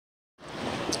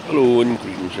Hello and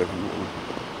greetings everyone.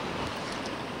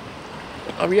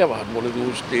 Have you ever had one of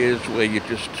those days where you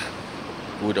just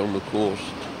go down the coast,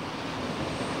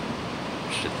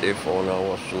 sit there for an hour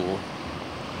or so,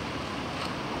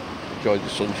 enjoy the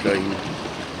sunshine?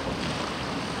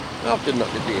 I've done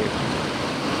that today,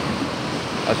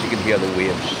 as you can hear the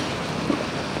waves.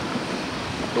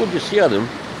 Don't just hear them.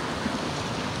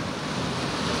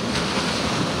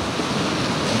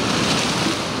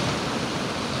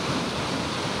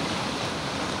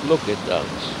 Look at that.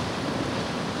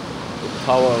 The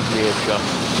power of nature.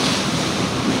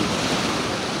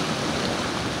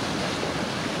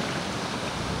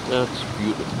 That's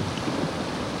beautiful.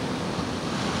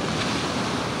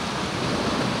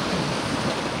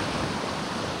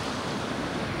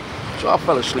 So I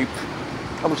fell asleep.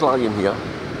 I was lying here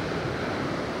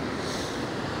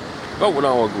about an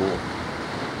hour ago.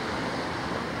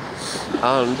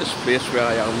 And this place where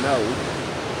I am now,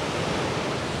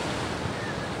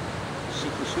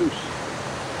 Seeker Sluice,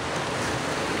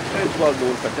 it's well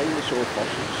known for dinosaur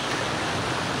fossils.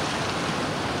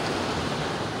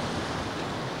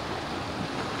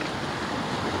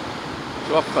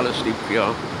 So I fell asleep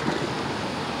here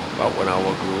about an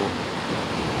hour ago,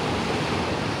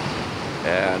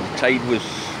 and tide was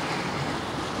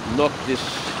not this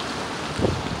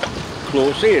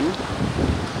close in,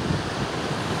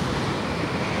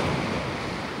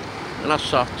 and I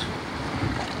sat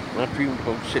and I dreamed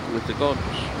about sitting with the gods,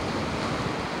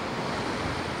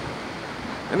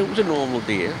 and it was a normal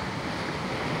day.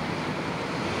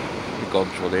 The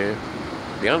gods were there,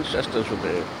 the ancestors were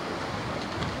there,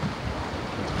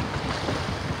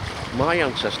 my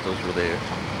ancestors were there.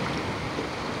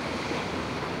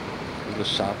 We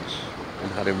sat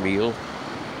and had a meal,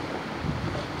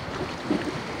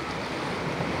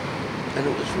 and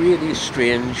it was really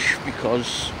strange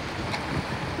because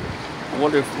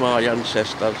one of my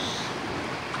ancestors,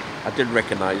 I did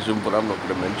recognise him, but I'm not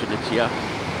going to mention it here.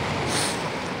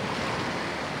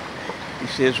 He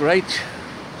says, right,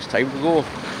 it's time to go,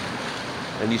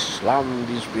 and he slammed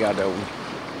his beer down,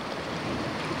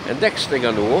 and next thing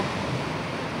I know,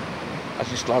 as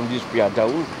he slammed his beer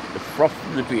down, the froth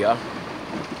from the beer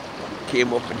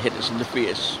came up and hit us in the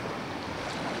face.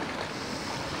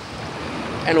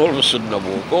 And all of a sudden I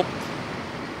woke up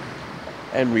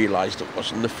and realised it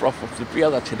wasn't the froth of the beer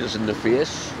that hit us in the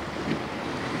face.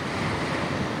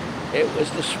 It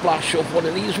was the splash of one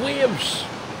of these waves.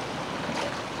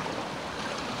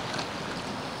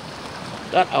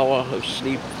 That hour of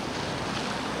sleep,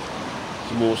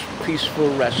 the most peaceful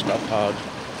rest I've had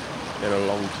in a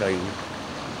long time.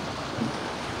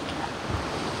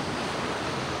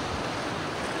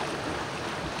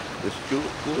 This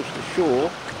goes to show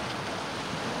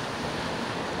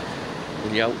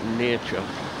when you're out in nature,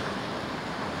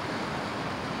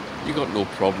 you got no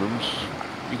problems,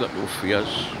 you got no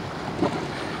fears.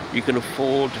 You can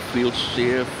afford to feel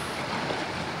safe,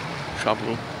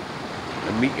 travel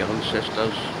and meet your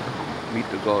ancestors, meet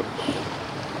the gods.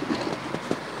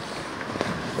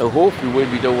 Now hopefully we'll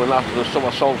be doing that for the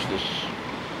summer solstice.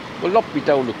 We'll not be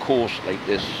down the coast like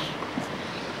this,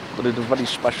 but it's a very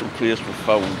special place we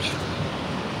found.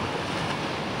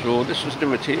 So this is an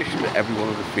invitation to everyone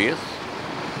of the faith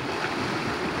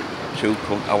to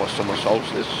come to our summer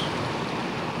solstice.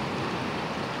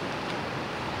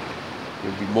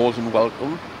 You'll be more than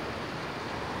welcome.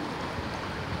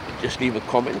 Just leave a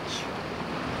comment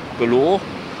below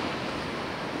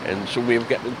and some way of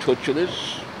getting in touch with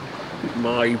us.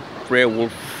 My Brer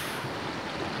Wolf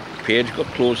page got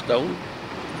closed down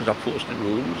because I posted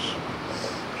rules.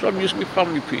 So I'm using my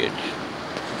family page.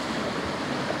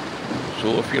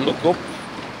 So if you look up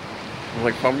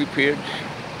my family page,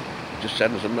 just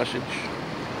send us a message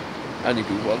and you'll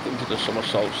be welcome to the summer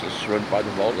solstice run by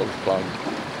the Wildlife Clan.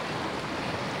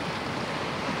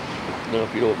 Now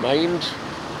if you don't mind,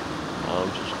 I'm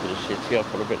just going to sit here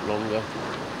for a bit longer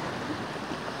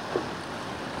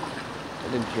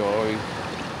and enjoy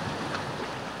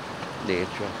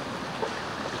nature.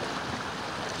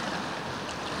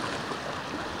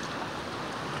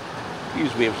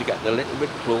 These waves are getting a little bit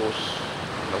close,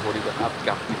 and I've already got that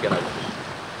gap to get out,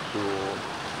 so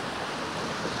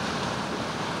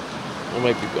I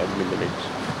might be gone in a minute.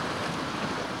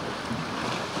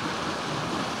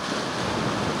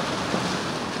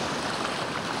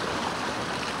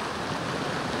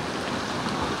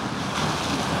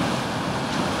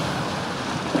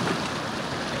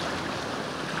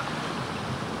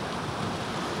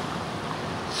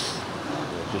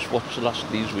 Just watch the last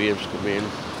of these waves come in,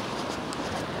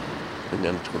 and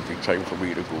then it's going to be time for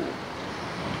me to go.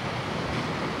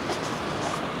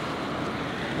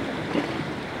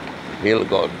 Hail the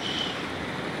gods.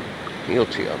 he'll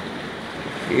turn.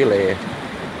 He'll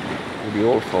with the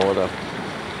old father.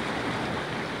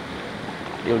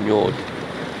 He'll Njord,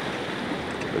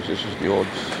 because this is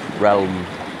Njord's realm.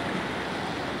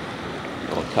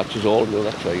 Oh, catches all the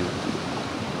other time.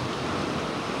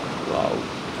 Wow.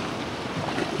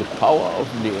 The power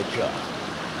of nature.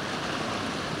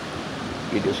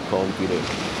 You just can't beat it.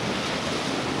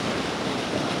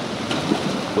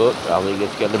 But I think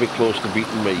it's getting a bit close to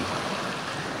beating me.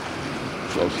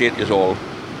 So I'll say it is all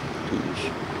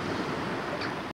twos.